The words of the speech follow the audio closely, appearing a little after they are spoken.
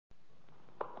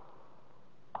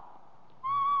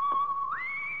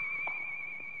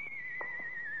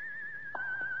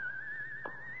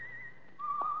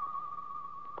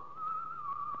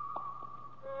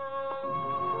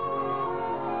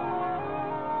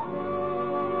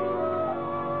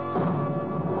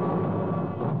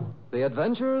The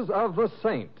Adventures of the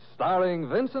Saint, starring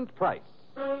Vincent Price.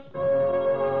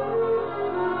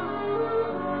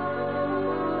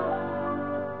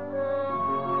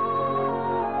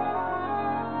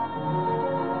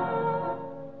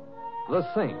 The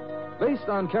Saint, based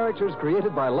on characters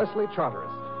created by Leslie Charteris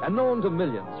and known to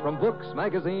millions from books,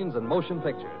 magazines, and motion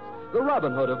pictures. The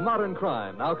Robin Hood of modern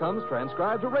crime now comes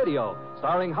transcribed to radio,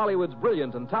 starring Hollywood's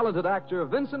brilliant and talented actor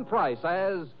Vincent Price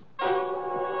as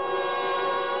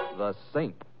the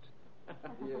Saint.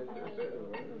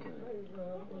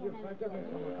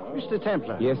 Mr.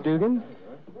 Templar. Yes, Dugan?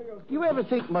 Do you ever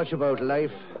think much about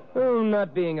life? Oh,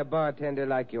 not being a bartender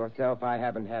like yourself, I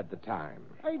haven't had the time.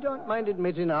 I don't mind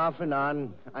admitting off and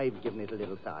on, I've given it a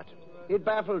little thought. It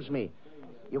baffles me.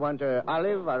 You want an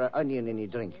olive or an onion in your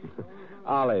drink?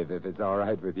 Olive, if it's all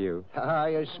right with you. Ah,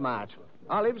 you're smart.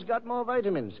 Olive's got more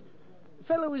vitamins. A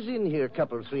fellow was in here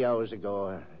 3 hours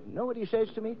ago. Know what he says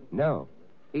to me? No.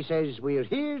 He says, we're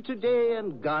here today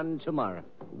and gone tomorrow.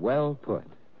 Well put.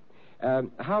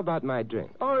 How about my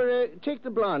drink? Or take the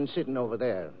blonde sitting over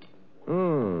there. All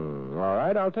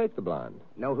right, I'll take the blonde.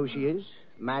 Know who she is?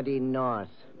 Maddie North.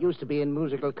 Used to be in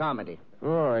musical comedy.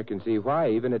 Oh, I can see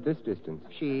why, even at this distance.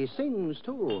 She sings,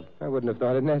 too. I wouldn't have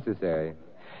thought it necessary.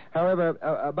 However,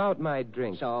 about my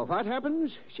drink. So what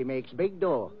happens? She makes big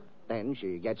dough. Then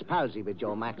she gets palsy with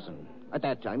Joe Maxon. At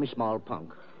that time, a small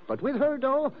punk. But with her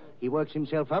dough, he works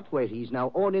himself up where he's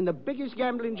now owning the biggest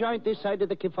gambling joint this side of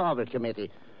the Kefauver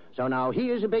Committee. So now he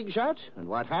is a big shot, and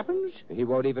what happens? He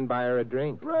won't even buy her a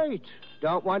drink. Right.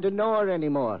 Don't want to know her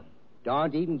anymore.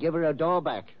 Don't even give her a dough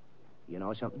back. You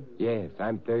know something? Yes,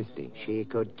 I'm thirsty. She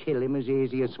could kill him as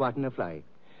easy as swatting a fly.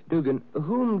 Dugan,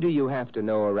 whom do you have to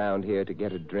know around here to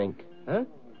get a drink? Huh?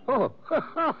 Oh,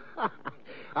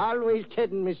 always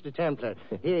kidding, Mr. Templar.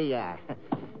 Here you are.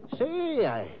 Say,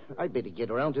 I better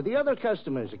get around to the other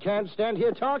customers. I can't stand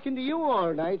here talking to you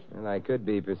all night. Well, I could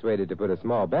be persuaded to put a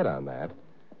small bet on that.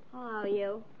 Hello,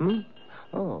 you.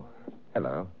 Oh,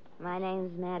 hello. My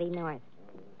name's Maddie North.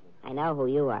 I know who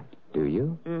you are. Do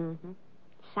you? Mm-hmm.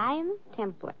 Simon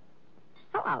Templar.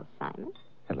 Hello, Simon.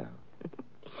 Hello.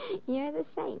 You're the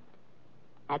Saint.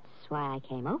 That's why I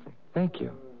came over. Thank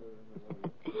you.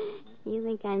 You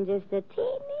think I'm just a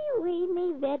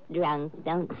teeny-weeny bit drunk,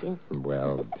 don't you?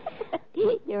 Well...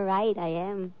 You're right, I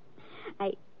am.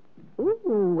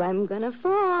 I'm gonna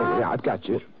fall. Yeah, I've got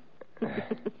you.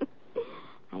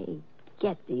 I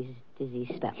get these dizzy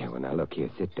spells. Yeah, well, now, look here.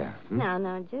 Sit down.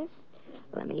 No, just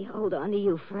let me hold on to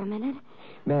you for a minute.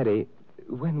 Maddie,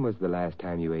 when was the last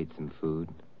time you ate some food?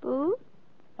 Food?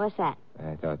 What's that?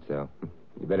 I thought so.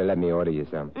 You better let me order you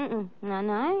some. No,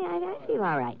 I feel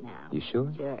all right now. You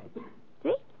sure? Sure.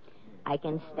 See? I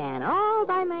can stand all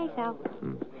by myself.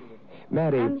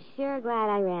 Maddie... I'm sure glad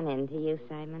I ran into you,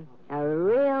 Simon. A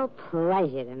real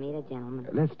pleasure to meet a gentleman.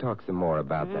 Let's talk some more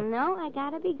about that. No, I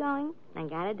gotta be going. I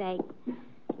got a date.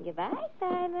 Goodbye,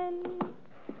 Simon.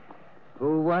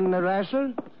 Who won the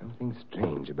wrestle? Something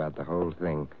strange about the whole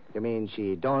thing. You mean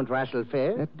she don't wrestle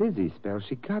fair? That dizzy spell,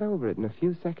 she got over it in a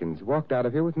few seconds. Walked out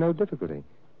of here with no difficulty.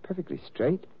 Perfectly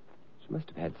straight. She must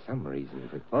have had some reason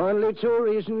for... Only 2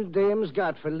 reasons dames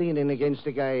got for leaning against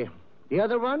a guy. The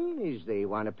other one is they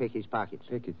want to pick his pockets.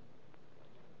 Pick his...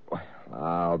 Well,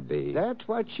 I'll be... That's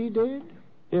what she did?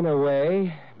 In a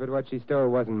way. But what she stole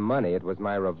wasn't money. It was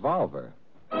my revolver.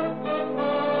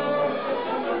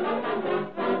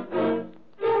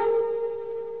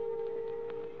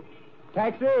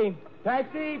 Taxi!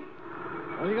 Taxi!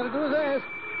 All you gotta do is ask.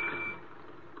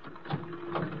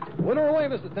 Winnow away,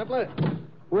 Mr. Templar.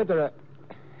 Wither.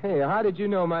 Hey, how did you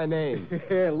know my name?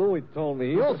 Louis told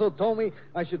me. He also told me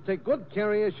I should take good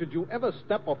care of you should you ever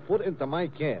step a foot into my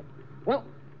cab. Well,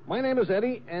 my name is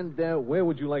Eddie, and where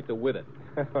would you like to with it?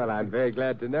 Well, I'm very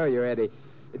glad to know you, Eddie.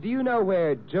 Do you know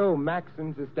where Joe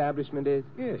Maxon's establishment is?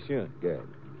 Yeah, sure. Good.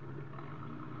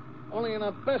 Only in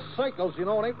the best cycles, it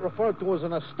ain't referred to as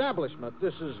an establishment.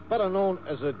 This is better known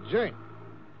as a joint.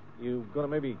 You gonna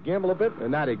maybe gamble a bit?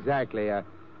 Not exactly. A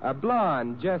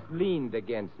blonde just leaned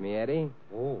against me, Eddie.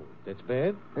 Oh, that's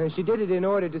bad? She did it in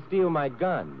order to steal my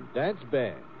gun. That's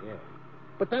bad, yeah.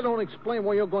 But that don't explain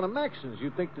why you're going to Maxon's. You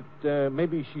think that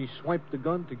maybe she swiped the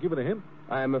gun to give it to him?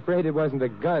 I'm afraid it wasn't the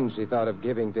gun she thought of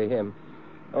giving to him.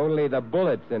 Only the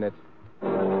bullets in it.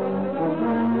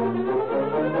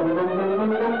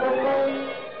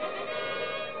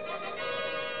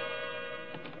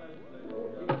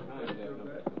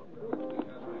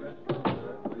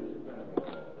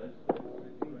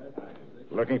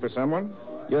 Looking for someone?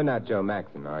 You're not Joe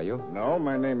Maxon, are you? No,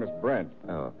 my name is Brent.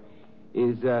 Oh.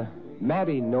 Is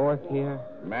Maddie North here?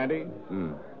 Maddie?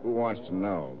 Who wants to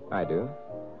know? I do.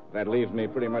 That leaves me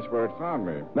pretty much where it found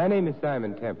me. My name is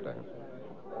Simon Templar.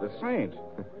 The Saint.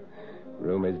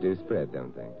 Rumors do spread,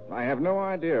 don't they? I have no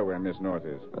idea where Miss North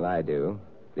is. Well, I do.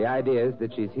 The idea is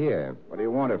that she's here. What do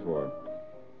you want her for?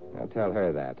 I'll tell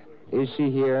her that. Is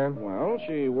she here? Well,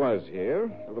 she was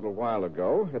here a little while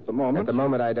ago. At the moment... At the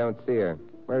moment, I don't see her.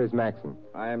 Where is Maxon?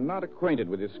 I am not acquainted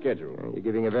with his schedule. You're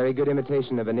giving a very good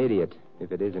imitation of an idiot,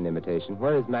 if it is an imitation.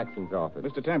 Where is Maxon's office?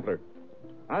 Mr. Templar,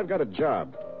 I've got a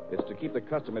job. It's to keep the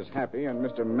customers happy and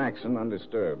Mr. Maxon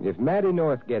undisturbed. If Maddie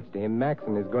North gets to him,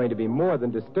 Maxon is going to be more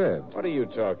than disturbed. What are you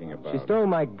talking about? She stole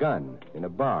my gun in a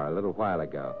bar a little while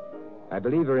ago. I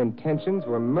believe her intentions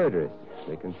were murderous.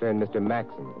 They concern Mr.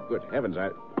 Maxon. Good heavens,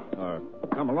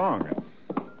 come along.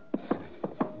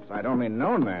 If I'd only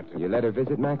known that. You let her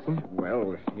visit Maxon?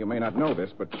 Well, you may not know this,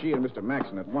 but she and Mr.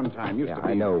 Maxon at one time used to be...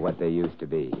 I know what they used to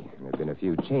be. There have been a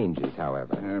few changes,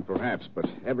 however. Perhaps, but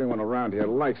everyone around here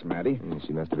likes Maddie.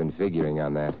 She must have been figuring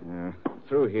on that.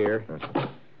 Through here.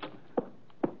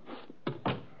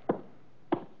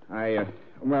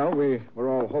 Well, we were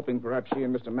all hoping perhaps she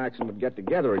and Mr. Maxon would get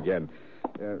together again.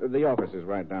 The office is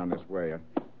right down this way.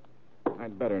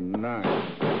 I'd better knock.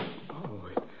 Oh,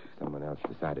 someone else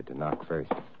decided to knock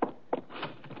first.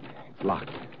 It's locked.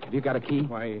 Have you got a key?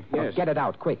 Why, yes. Get it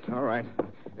out, quick. All right.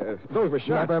 Those were shut.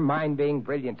 Never mind being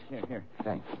brilliant. Here.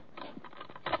 Thanks.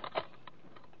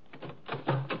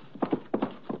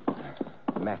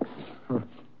 Max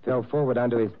fell forward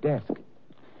onto his desk.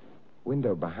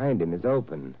 Window behind him is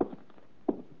open.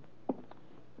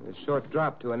 A short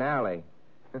drop to an alley.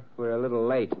 We're a little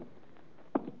late.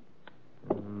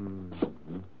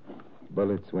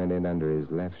 Bullets went in under his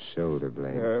left shoulder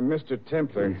blade. Mr.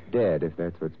 Templar. He's dead, if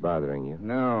that's what's bothering you.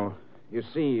 No. You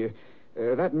see,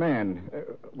 that man,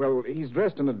 he's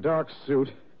dressed in a dark suit,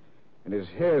 and his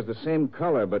hair's the same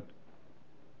color, but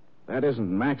that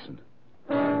isn't Maxon.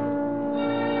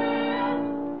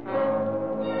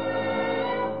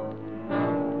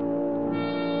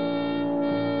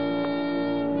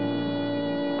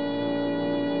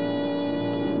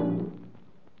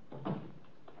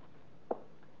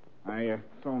 I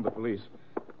phoned the police.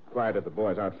 Quieted the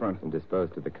boys out front. And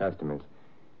disposed of the customers.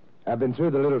 I've been through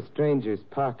the little stranger's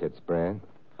pockets, Brand.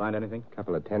 Find anything? A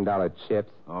couple of $10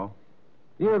 chips. Oh?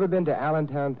 You ever been to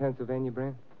Allentown, Pennsylvania,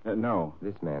 Brand? No.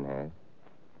 This man has.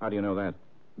 How do you know that?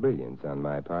 Brilliance on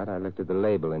my part. I looked at the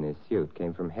label in his suit.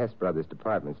 Came from Hess Brothers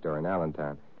department store in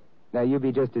Allentown. Now, you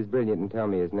be just as brilliant and tell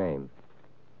me his name.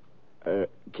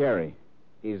 Carey.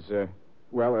 He's, a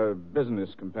business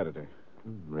competitor.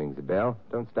 Rings a bell.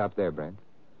 Don't stop there, Brent.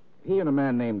 He and a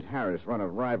man named Harris run a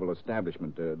rival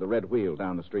establishment, the Red Wheel,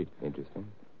 down the street. Interesting.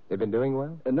 They've been doing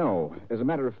well? No. As a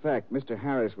matter of fact, Mr.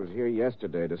 Harris was here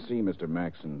yesterday to see Mr.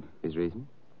 Maxon. His reason?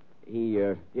 He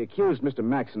accused Mr.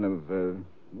 Maxon of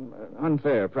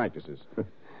unfair practices.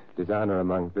 Dishonor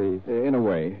among thieves? In a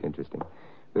way. Interesting.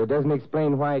 But it doesn't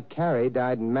explain why Carey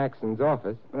died in Maxon's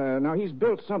office. Now, he's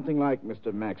built something like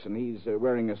Mr. Maxon. He's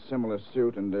wearing a similar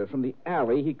suit, and from the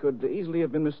alley, he could easily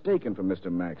have been mistaken for Mr.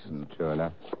 Maxon. True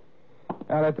enough.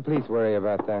 I'll let the police worry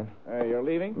about that. You're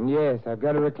leaving? Yes, I've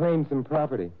got to reclaim some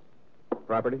property.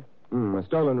 Property? A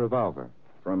stolen revolver.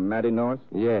 From Maddie North?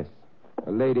 Yes.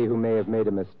 A lady who may have made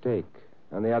a mistake.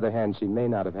 On the other hand, she may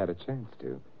not have had a chance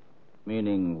to.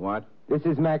 Meaning what? This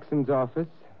is Maxon's office.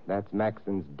 That's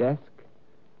Maxon's desk.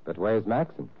 But where's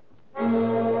Maxon?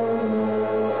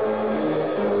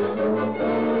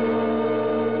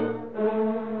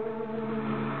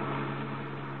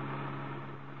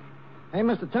 Hey,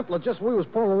 Mr. Templar, just we was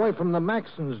pulling away from the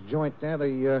Maxon's joint there.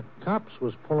 The cops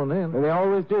was pulling in. Well, they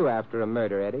always do after a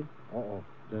murder, Eddie. Uh-oh.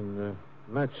 Then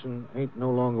Maxon ain't no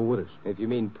longer with us. If you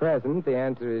mean present, the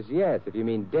answer is yes. If you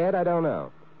mean dead, I don't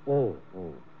know. Oh.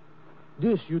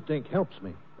 This, you think, helps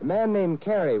me. A man named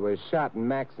Carey was shot in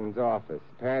Maxon's office,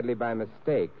 apparently by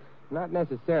mistake. Not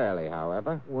necessarily,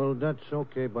 however. Well, that's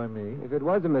okay by me. If it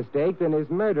was a mistake, then his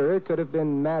murderer could have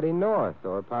been Maddie North,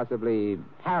 or possibly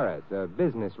Harris, a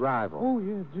business rival. Oh,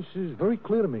 yeah, this is very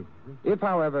clear to me. If,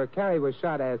 however, Carey was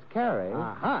shot as Carey...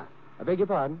 Aha. I beg your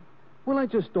pardon? Well, I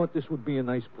just thought this would be a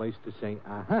nice place to say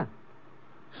aha.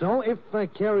 So, if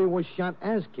Carey was shot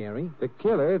as Carey... The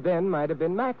killer then might have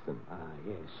been Maxon.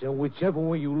 Yes. So, whichever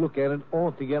way you look at it,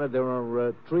 altogether there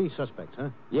are 3 suspects, huh?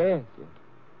 Yes.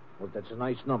 Well, that's a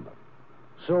nice number.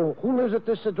 So, who lives at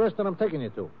this address that I'm taking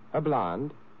you to? A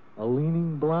blonde. A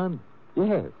leaning blonde?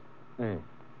 Yes. Hey,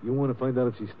 you want to find out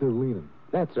if she's still leaning?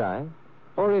 That's right.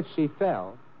 Or if she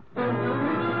fell.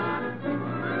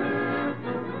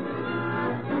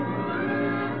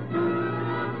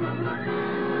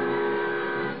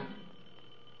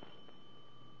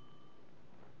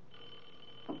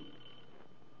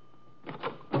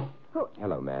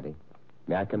 Hello, Maddie.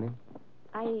 May I come in?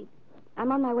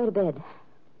 I'm on my way to bed.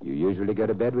 You usually go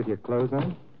to bed with your clothes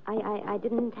on? I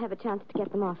didn't have a chance to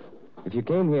get them off. If you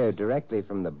came here directly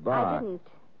from the bar... I didn't.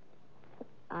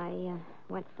 I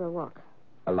went for a walk.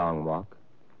 A long walk?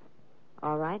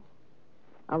 All right.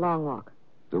 A long walk.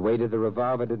 The weight of the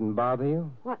revolver didn't bother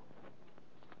you? What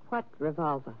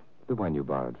revolver? The one you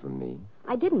borrowed from me.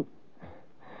 I didn't.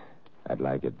 I'd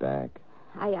like it back.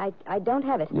 I don't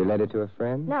have it. You lent it to a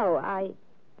friend? No, I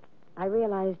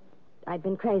realized I'd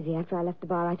been crazy after I left the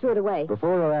bar. I threw it away.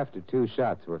 Before or after 2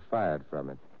 shots were fired from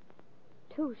it?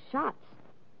 2 shots?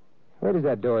 Where does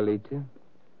that door lead to?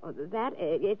 Oh,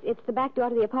 it's the back door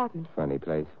to the apartment. Funny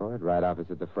place for it, right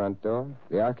opposite the front door.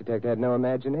 The architect had no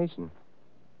imagination.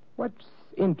 What's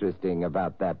interesting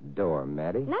about that door,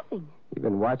 Maddie? Nothing. You've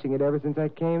been watching it ever since I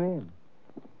came in.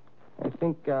 I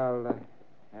think I'll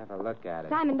have a look at it.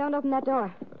 Simon, don't open that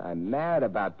door. But I'm mad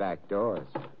about back doors.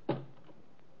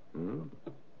 It's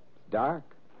dark.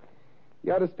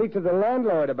 You ought to speak to the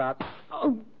landlord about...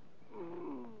 Oh!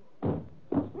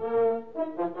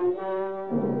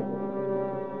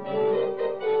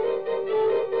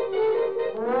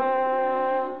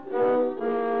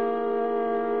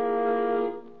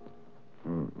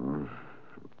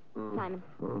 Simon.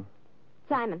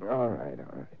 Simon. All right.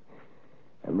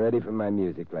 I'm ready for my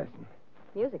music lesson.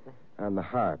 Music lesson? On the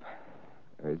harp.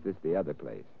 Or is this the other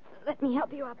place? Let me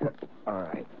help you up. All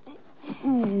right.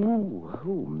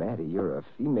 Ooh, Maddie, you're a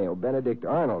female Benedict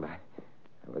Arnold. I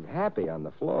was happy on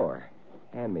the floor.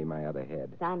 Hand me my other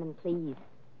head. Simon, please.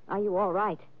 Are you all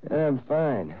right? I'm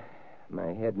fine.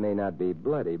 My head may not be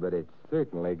bloody, but it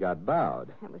certainly got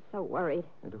bowed. I was so worried.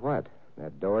 And what?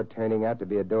 That door turning out to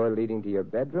be a door leading to your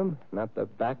bedroom? Not the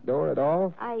back door at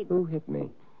all? Who hit me?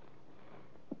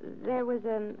 There was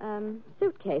a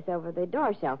suitcase over the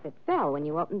door shelf. It fell when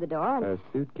you opened the door. A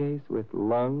suitcase with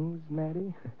lungs,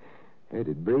 Maddie? I heard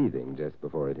it breathing just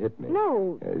before it hit me.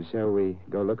 No. Shall we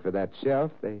go look for that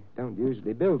shelf? They don't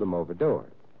usually build them over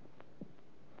doors.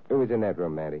 Who was in that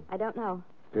room, Maddie? I don't know.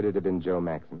 Could it have been Joe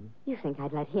Maxon? You think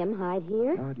I'd let him hide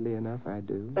here? Oddly enough, I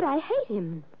do. But I hate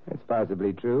him. That's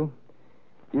possibly true.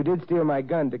 You did steal my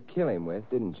gun to kill him with,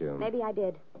 didn't you? Maybe I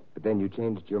did. But then you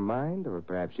changed your mind, or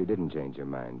perhaps you didn't change your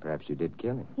mind. Perhaps you did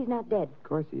kill him. He's not dead. Of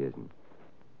course he isn't.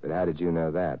 But how did you know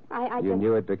that? You just...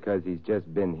 knew it because he's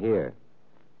just been here.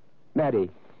 Maddie,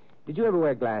 did you ever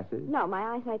wear glasses? No, my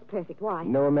eyesight's perfect. Why?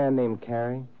 Know a man named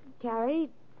Carey? Carey?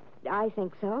 I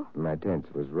think so. My tense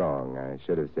was wrong. I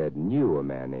should have said knew a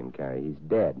man named Carey. He's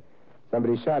dead.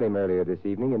 Somebody shot him earlier this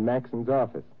evening in Maxon's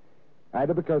office.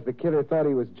 Either because the killer thought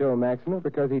he was Joe Maxon or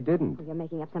because he didn't. You're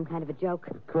making up some kind of a joke.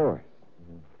 Of course.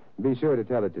 Be sure to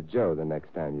tell it to Joe the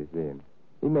next time you see him.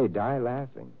 He may die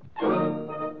laughing.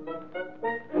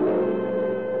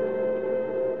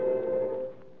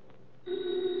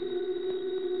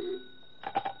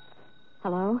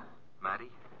 Hello?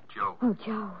 Maddie? Joe? Oh,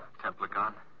 Joe. Templar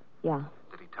gone? Yeah.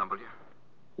 Did he tumble you?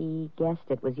 He guessed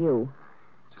it was you.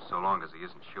 Just so long as he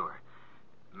isn't sure.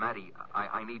 Maddie,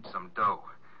 I need some dough.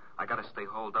 I gotta stay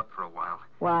holed up for a while.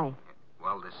 Why?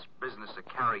 Well, this business of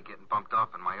Carey getting bumped off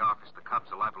in my office, the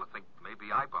cops are liable to think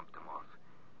maybe I bumped him off.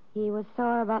 He was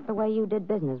sore about the way you did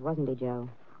business, wasn't he, Joe?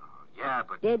 Yeah,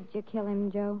 but... Did you kill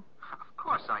him, Joe? Of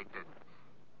course I didn't.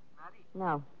 Maddie?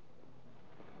 No.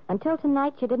 Until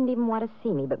tonight, you didn't even want to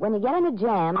see me, but when you get in a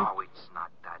jam... Oh, it's not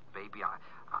that, baby.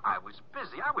 I was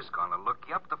busy. I was gonna look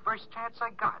you up the first chance I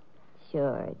got.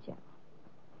 Sure, Joe.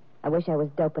 I wish I was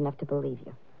dope enough to believe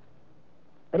you.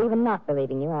 But even not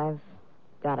believing you, I've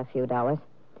got a few dollars.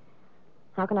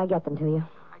 How can I get them to you?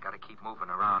 I gotta keep moving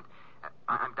around.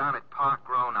 I'm down at Park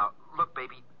Row now. Look,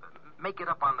 baby, make it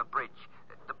up on the bridge.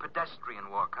 The pedestrian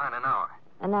walk, in an hour.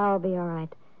 An hour will be all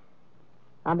right.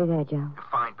 I'll be there, Joe.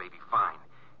 Fine, baby, fine.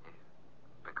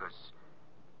 Because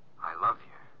I love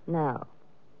you. No.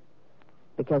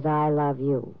 Because I love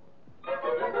you.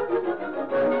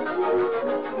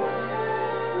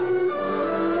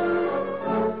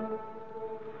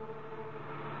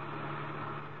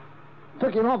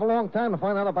 Took you an awful long time to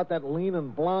find out about that lean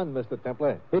and blonde, Mr.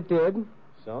 Templar. It did.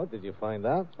 So, did you find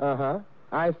out? Uh-huh.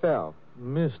 I fell.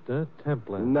 Mr.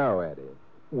 Templar. No, Eddie.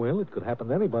 Well, it could happen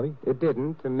to anybody. It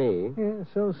didn't to me. Yeah,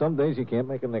 so some days you can't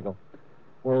make a nickel.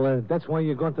 Well, that's why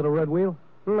you're going to the Red Wheel?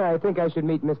 I think I should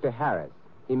meet Mr. Harris.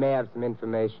 He may have some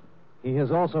information. He has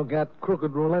also got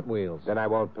crooked roulette wheels. Then I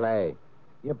won't play.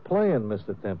 You're playing,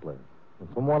 Mr. Templar.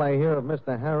 And from what I hear of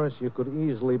Mr. Harris, you could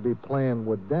easily be playing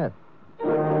with death.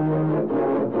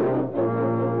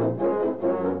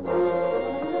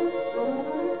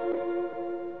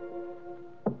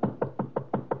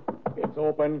 It's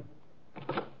open.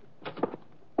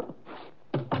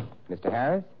 Mr.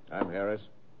 Harris? I'm Harris.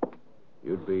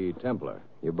 You'd be Templar.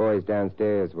 Your boys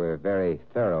downstairs were very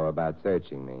thorough about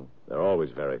searching me. They're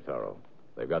always very thorough.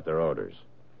 They've got their orders.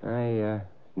 I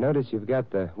notice you've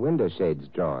got the window shades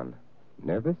drawn.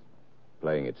 Nervous?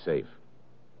 Playing it safe.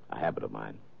 A habit of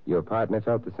mine. Your partner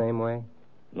felt the same way?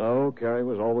 No, Carrie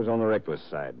was always on the reckless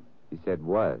side. You said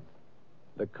was.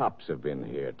 The cops have been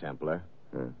here, Templar.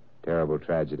 Terrible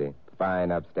tragedy.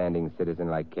 Fine, upstanding citizen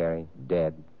like Carrie,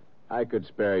 dead. I could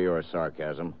spare your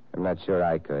sarcasm. I'm not sure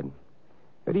I could.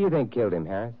 Who do you think killed him,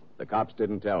 Harris? The cops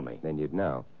didn't tell me. Then you'd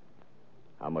know.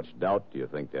 How much doubt do you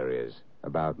think there is?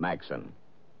 About Maxon.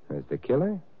 As the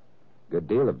killer? Good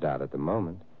deal of doubt at the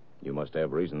moment. You must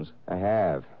have reasons. I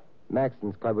have.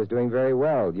 Maxon's club was doing very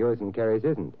well. Yours and Carrie's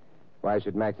isn't. Why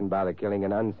should Maxon bother killing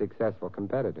an unsuccessful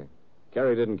competitor?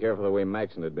 Carrie didn't care for the way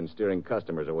Maxon had been steering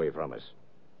customers away from us.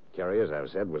 Carrie, as I've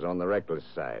said, was on the reckless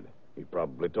side. He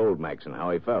probably told Maxon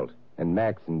how he felt. And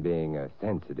Maxon, being a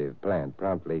sensitive plant,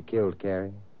 promptly killed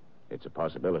Carrie? It's a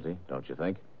possibility, don't you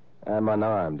think? I'm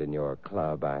unarmed in your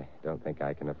club. I don't think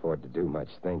I can afford to do much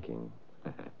thinking.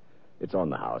 It's on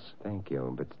the house. Thank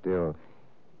you, but still...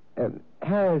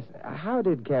 Harris, how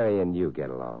did Carrie and you get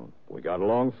along? We got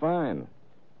along fine.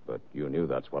 But you knew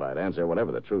that's what I'd answer,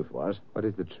 whatever the truth was. What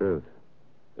is the truth?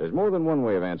 There's more than one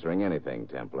way of answering anything,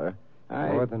 Templar.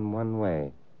 More than one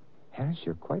way. Harris,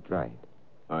 you're quite right.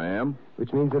 I am?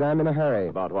 Which means that I'm in a hurry.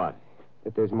 About what?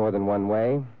 That there's more than one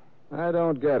way. I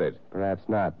don't get it. Perhaps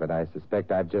not, but I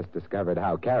suspect I've just discovered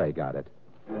how Carrie got it.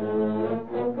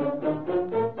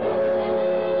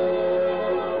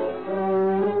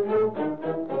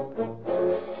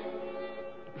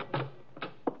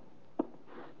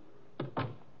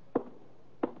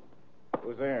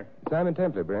 Who's there? Simon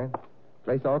Templar, Brent.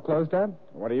 Place all closed up?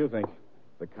 What do you think?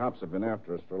 The cops have been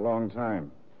after us for a long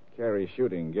time. Carrie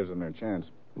shooting gives them their chance.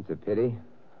 It's a pity.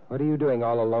 What are you doing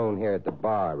all alone here at the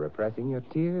bar? Repressing your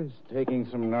tears? Taking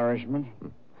some nourishment.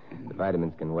 The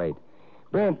vitamins can wait.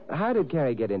 Brent, how did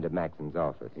Carrie get into Maxon's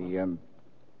office? He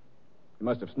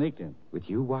must have sneaked in. With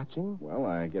you watching? Well,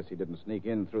 I guess he didn't sneak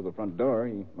in through the front door.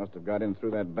 He must have got in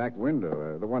through that back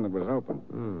window, the one that was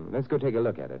open. Let's go take a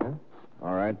look at it, huh?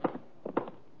 All right.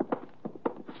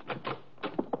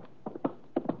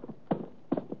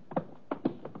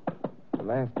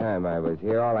 The last time I was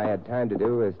here, all I had time to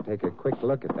do was take a quick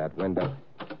look at that window.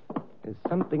 There's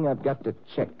something I've got to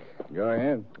check. Go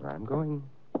ahead. I'm going.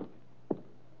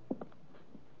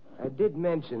 I did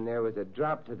mention there was a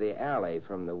drop to the alley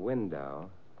from the window.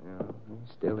 Yeah, there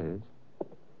still is.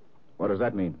 What does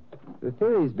that mean? The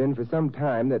theory's been for some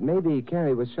time that maybe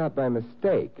Carrie was shot by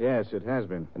mistake. Yes, it has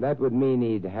been. And that would mean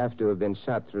he'd have to have been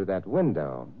shot through that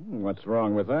window. What's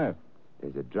wrong with that?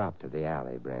 There's a drop to the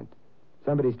alley, Brent.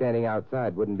 Somebody standing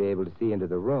outside wouldn't be able to see into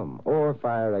the room or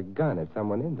fire a gun at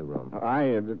someone in the room.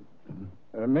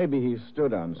 Maybe he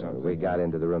stood on something. We got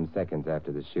into the room seconds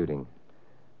after the shooting.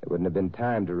 There wouldn't have been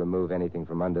time to remove anything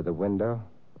from under the window.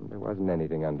 There wasn't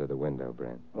anything under the window,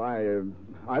 Brent. Why,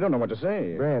 I don't know what to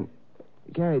say. Brent,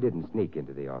 Gary didn't sneak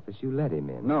into the office. You let him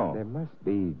in. No. There must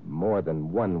be more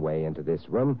than one way into this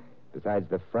room besides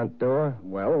the front door.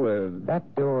 Well,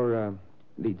 That door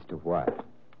leads to what?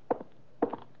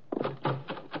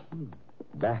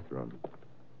 Bathroom.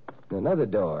 Another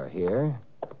door here.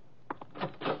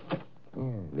 Yeah,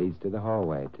 leads to the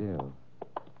hallway, too.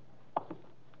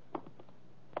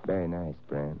 Very nice,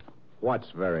 Brent. What's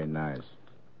very nice?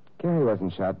 Carrie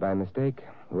wasn't shot by mistake.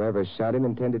 Whoever shot him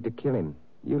intended to kill him.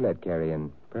 You let Carrie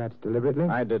in, perhaps deliberately?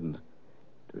 I didn't.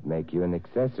 It would make you an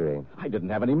accessory. I didn't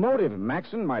have any motive.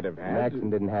 Maxon might have had. Maxon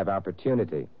didn't have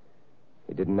opportunity.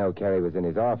 He didn't know Carrie was in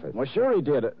his office. Well, sure he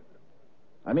did.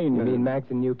 I mean... You mean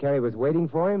Maxon knew Carrie was waiting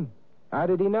for him? How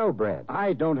did he know, Brent?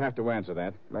 I don't have to answer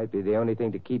that. Might be the only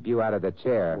thing to keep you out of the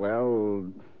chair. Well,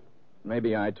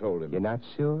 maybe I told him. You're not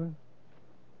sure?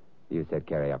 You set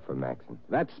Carrie up for Maxon.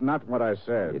 That's not what I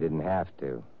said. You didn't have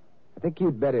to. I think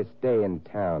you'd better stay in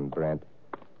town, Brent.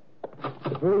 The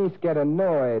police get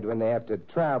annoyed when they have to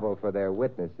travel for their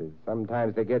witnesses.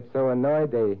 Sometimes they get so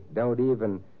annoyed they don't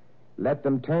even let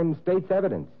them turn state's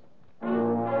evidence.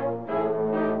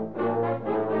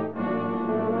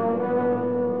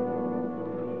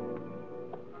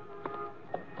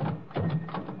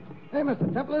 Hey,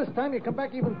 Mr. Templar, this time you come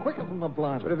back even quicker from the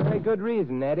blonde. For a very good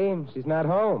reason, Eddie. She's not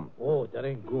home. Oh, that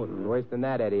ain't good. Worse than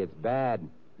that, Eddie. It's bad.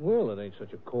 Well, it ain't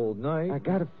such a cold night. I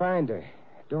gotta find her.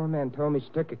 Doorman told me she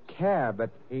took a cab, but...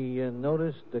 He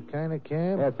noticed the kind of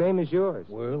cab? Yeah, same as yours.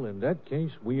 Well, in that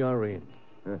case, we are in.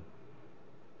 Huh.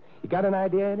 You got an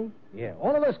idea, Eddie? Yeah,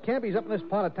 all of us cabbies up in this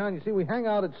part of town, you see, we hang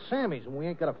out at Sammy's when we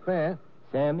ain't got a fare.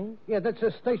 Sammy? Yeah, that's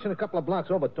a station a couple of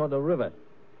blocks over toward the river.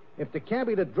 If the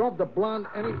cabbie that drove the blonde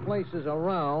any places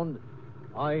around,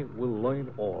 I will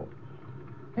learn all.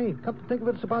 Hey, come to think of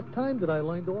it, it's about time that I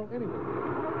learned all anyway.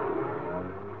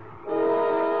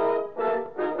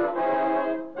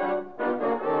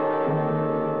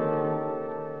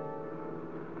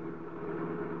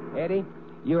 Eddie,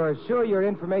 you're sure your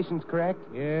information's correct?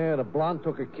 Yeah, the blonde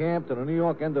took a cab to the New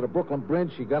York end of the Brooklyn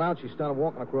Bridge. She got out, she started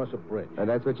walking across a bridge.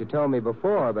 That's what you told me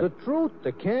before, but... The truth,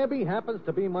 the cabbie happens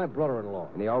to be my brother-in-law.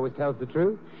 And he always tells the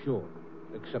truth? Sure,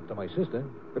 except to my sister.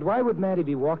 But why would Maddie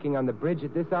be walking on the bridge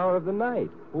at this hour of the night?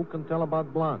 Who can tell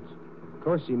about blondes? Of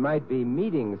course, she might be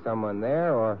meeting someone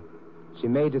there, or she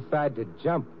may decide to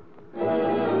jump.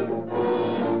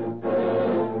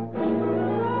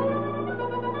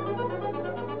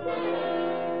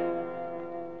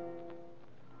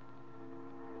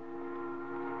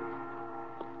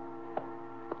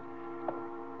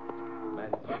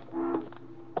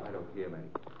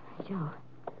 Joe,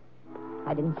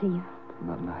 I didn't see you. I'm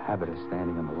not in the habit of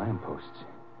standing on the lampposts.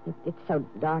 It's so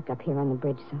dark up here on the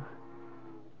bridge, so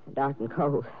dark and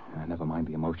cold. Never mind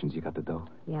the emotions. You got the dough?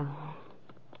 Yeah.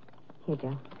 Here,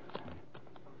 Joe.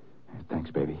 Thanks,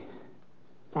 baby.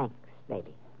 Thanks, baby.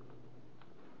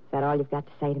 Is that all you've got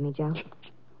to say to me, Joe?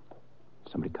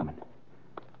 Somebody coming.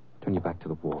 Turn your back to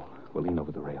the wall. We'll lean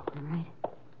over the rail. All right.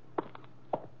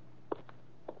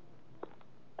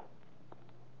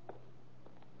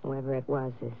 Whoever it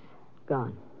was is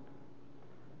gone.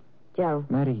 Joe.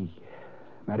 Maddie,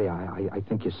 I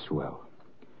think you're swell.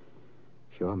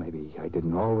 Sure, maybe I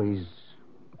didn't always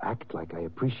act like I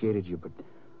appreciated you, but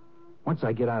once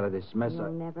I get out of this mess,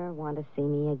 You'll never want to see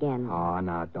me again. Oh,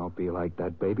 no, don't be like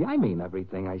that, baby. I mean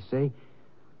everything I say.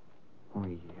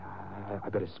 Only, I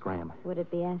better scram. Would it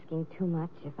be asking too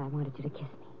much if I wanted you to kiss me?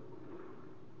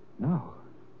 No.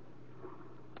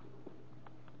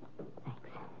 Thanks.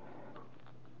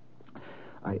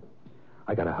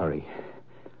 I gotta hurry.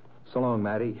 So long,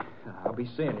 Maddie. I'll be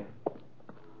seeing you.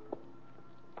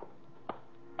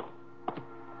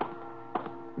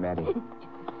 Maddie.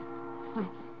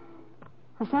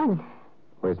 Simon.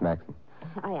 Where's Maxon?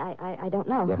 I don't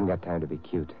know. You haven't got time to be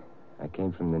cute. I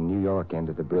came from the New York end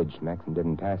of the bridge. Maxon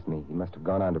didn't pass me. He must have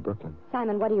gone on to Brooklyn.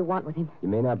 Simon, what do you want with him? You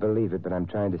may not believe it, but I'm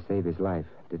trying to save his life.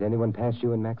 Did anyone pass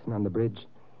you and Maxon on the bridge?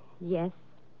 Yes,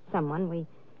 someone. We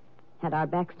had our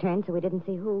backs turned, so we didn't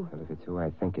see who. Well, if it's who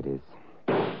I think it is.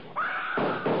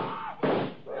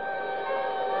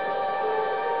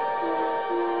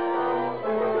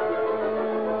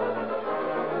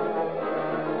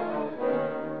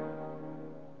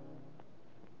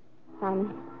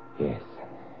 Simon? Yes,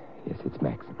 it's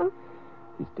Maxon. Oh.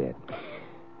 He's dead.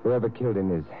 Whoever killed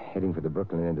him is heading for the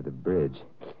Brooklyn end of the bridge.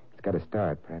 It's got a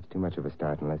start, perhaps too much of a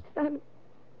start, unless... Simon,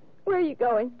 where are you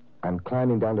going? I'm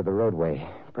climbing down to the roadway.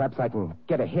 Perhaps I can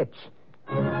get a hitch.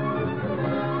 But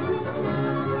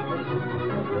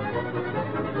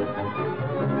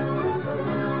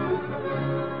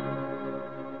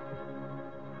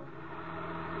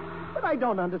I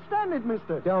don't understand it,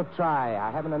 mister. Don't try.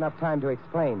 I haven't enough time to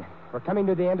explain. We're coming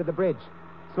to the end of the bridge.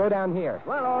 Slow down here.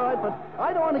 Well, all right, but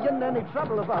I don't want to get in any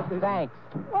trouble about this. Thanks.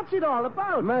 What's it all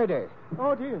about? Murder.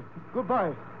 Oh, dear.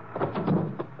 Goodbye.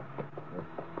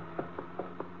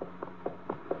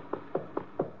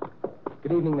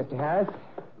 Good evening, Mr. Harris.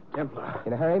 Templar.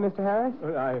 In a hurry, Mr. Harris?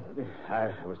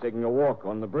 I was taking a walk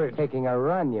on the bridge. Taking a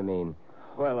run, you mean?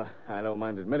 Well, I don't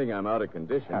mind admitting I'm out of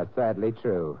condition. That's sadly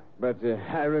true. But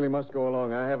I really must go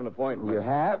along. I have an appointment. You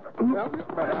have?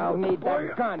 But I'll need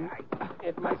that gun.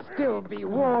 It must still be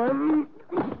warm.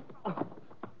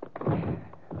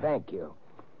 Thank you.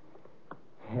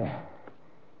 Yeah.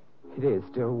 It is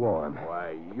still warm.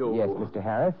 Why, you... Yes, Mr.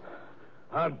 Harris?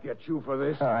 I'll get you for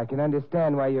this. Oh, I can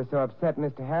understand why you're so upset,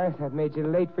 Mr. Harris. I've made you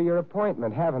late for your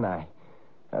appointment, haven't I?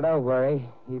 Now, don't worry.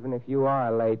 Even if you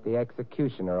are late, the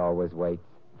executioner always waits.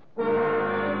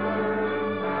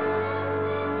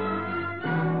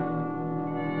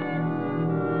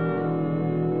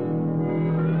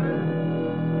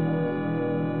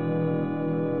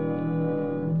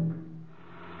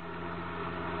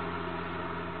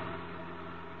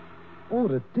 Oh,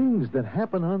 the things that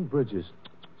happen on bridges.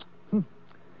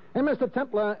 Hey, Mr.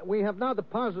 Templar, we have now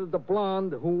deposited the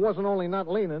blonde who wasn't only not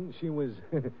leaning, she was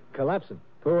collapsing.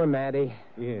 Poor Maddie.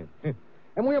 Yeah.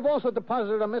 And we have also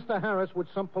deposited a Mr. Harris with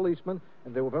some policemen,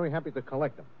 and they were very happy to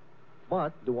collect him.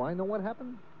 But do I know what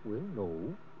happened? Well,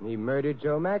 no. He murdered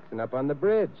Joe Maxon up on the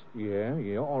bridge.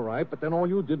 Yeah, all right. But then all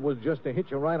you did was just to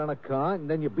hitch a ride on a car, and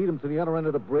then you beat him to the other end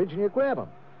of the bridge, and you grab him.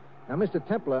 Now, Mr.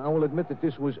 Templar, I will admit that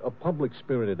this was a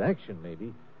public-spirited action,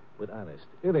 maybe. But honest,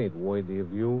 it ain't worthy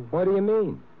of you. What do you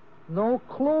mean? No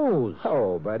clues.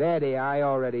 Oh, but Eddie, I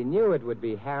already knew it would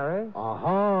be Harris.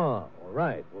 Aha. All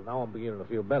right. Well, now I'm beginning to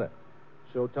feel better.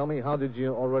 So tell me, how did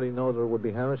you already know there would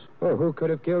be Harris? Well, who could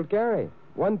have killed Carrie?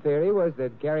 One theory was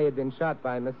that Carrie had been shot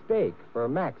by mistake for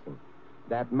Maxon.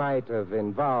 That might have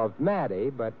involved Maddie,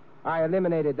 but I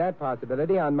eliminated that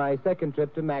possibility on my second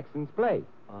trip to Maxon's place.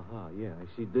 Aha, yeah,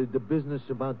 I see. The business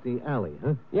about the alley,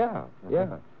 huh? Yeah,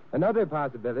 yeah. Another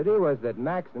possibility was that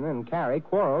Maxon and Carrie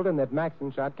quarreled and that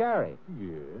Maxon shot Carrie.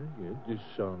 Yeah, this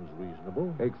sounds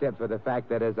reasonable. Except for the fact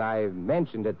that, as I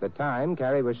mentioned at the time,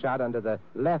 Carrie was shot under the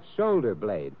left shoulder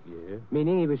blade. Yeah?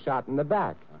 Meaning he was shot in the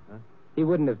back. Uh-huh. He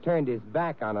wouldn't have turned his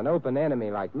back on an open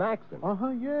enemy like Maxon. Uh-huh,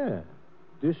 yeah.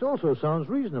 This also sounds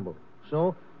reasonable.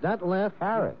 So that left...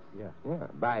 Harris. Yeah.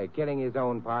 By killing his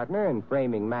own partner and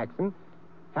framing Maxon,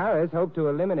 Harris hoped to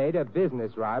eliminate a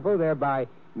business rival, thereby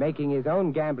making his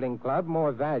own gambling club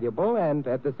more valuable and,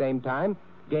 at the same time,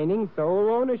 gaining sole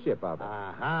ownership of it.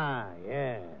 Aha,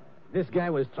 yeah. This guy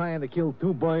was trying to kill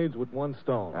two birds with one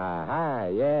stone. Aha,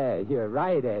 yeah. You're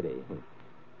right, Eddie.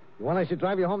 You want I should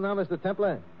drive you home now, Mr.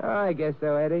 Templar? Oh, I guess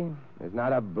so, Eddie. There's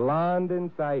not a blonde in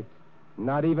sight.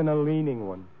 Not even a leaning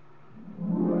one.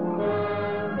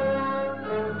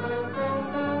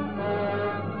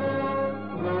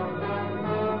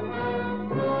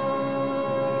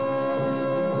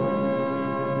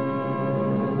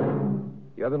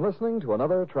 You have been listening to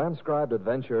another transcribed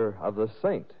adventure of the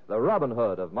Saint, the Robin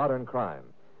Hood of modern crime.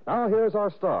 Now here's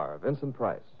our star, Vincent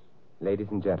Price. Ladies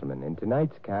and gentlemen, in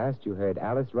tonight's cast, you heard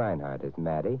Alice Reinhardt as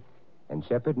Maddie and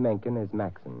Shepard Menken as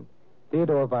Maxon.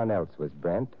 Theodore Von Eltz was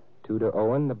Brent, Tudor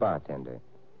Owen, the bartender.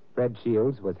 Fred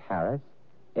Shields was Harris.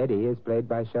 Eddie is played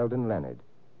by Sheldon Leonard.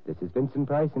 This is Vincent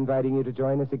Price inviting you to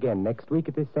join us again next week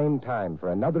at the same time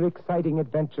for another exciting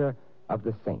adventure of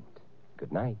the Saint.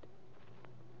 Good night.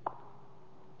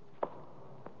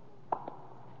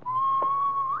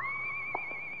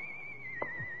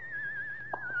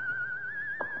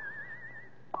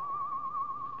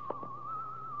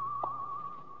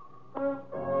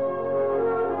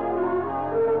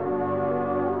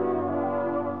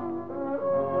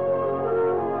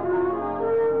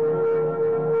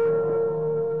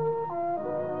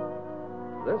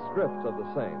 This script of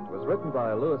The Saint was written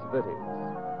by Louis Vittes.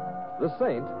 The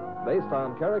Saint, based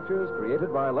on characters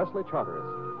created by Leslie Charteris,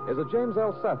 is a James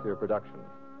L. Sathier production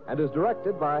and is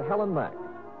directed by Helen Mack.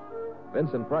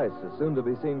 Vincent Price is soon to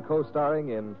be seen co-starring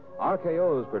in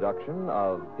RKO's production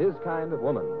of His Kind of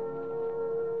Woman.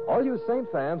 All you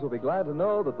Saint fans will be glad to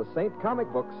know that the Saint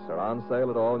comic books are on sale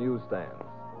at all newsstands.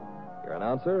 Your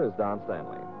announcer is Don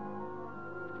Stanley.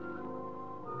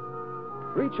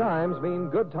 3 chimes mean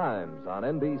good times on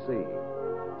NBC.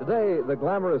 Today, the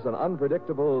glamorous and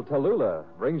unpredictable Tallulah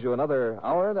brings you another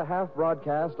hour-and-a-half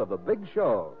broadcast of The Big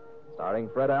Show, starring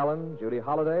Fred Allen, Judy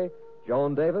Holliday,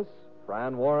 Joan Davis,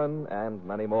 Fran Warren, and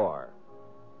many more.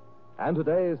 And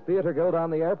today's Theater Guild on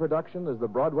the Air production is the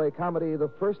Broadway comedy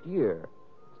The First Year.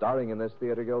 Starring in this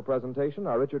Theater Guild presentation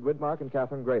are Richard Widmark and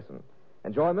Katherine Grayson.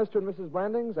 Enjoy Mr. and Mrs.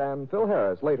 Blandings and Phil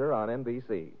Harris later on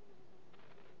NBC.